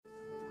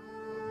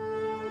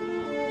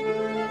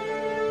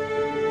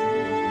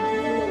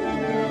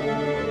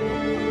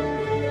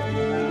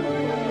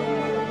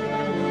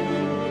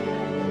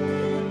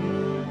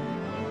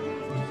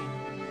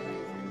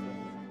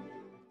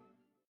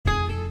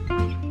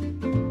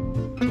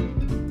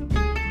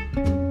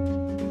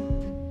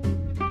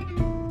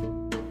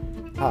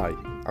Hi,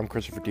 I'm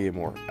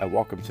Mr.D'Amore, and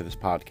welcome to this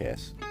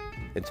podcast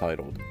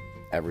entitled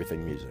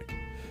Everything Music.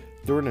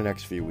 During the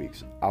next few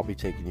weeks, I'll be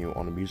taking you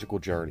on a musical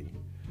journey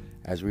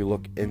as we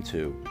look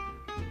into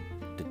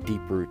the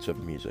deep roots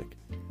of music,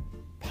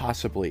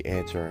 possibly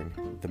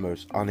answering the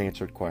most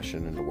unanswered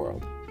question in the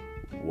world.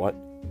 What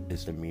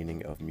is the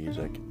meaning of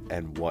music,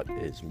 and what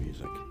is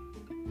music?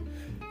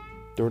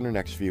 During the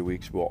next few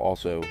weeks, we'll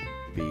also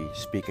be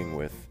speaking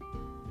with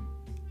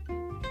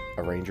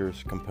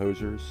arrangers,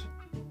 composers,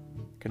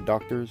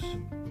 conductors,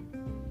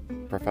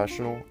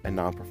 professional and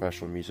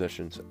non-professional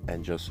musicians,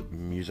 and just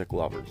music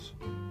lovers.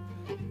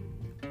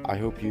 I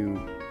hope you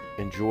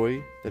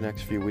enjoy the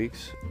next few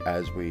weeks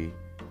as we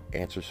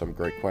answer some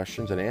great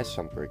questions and ask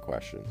some great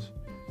questions.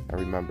 And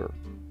remember,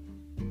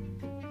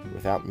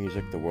 without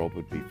music, the world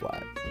would be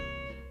flat.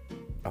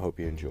 I hope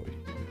you enjoy.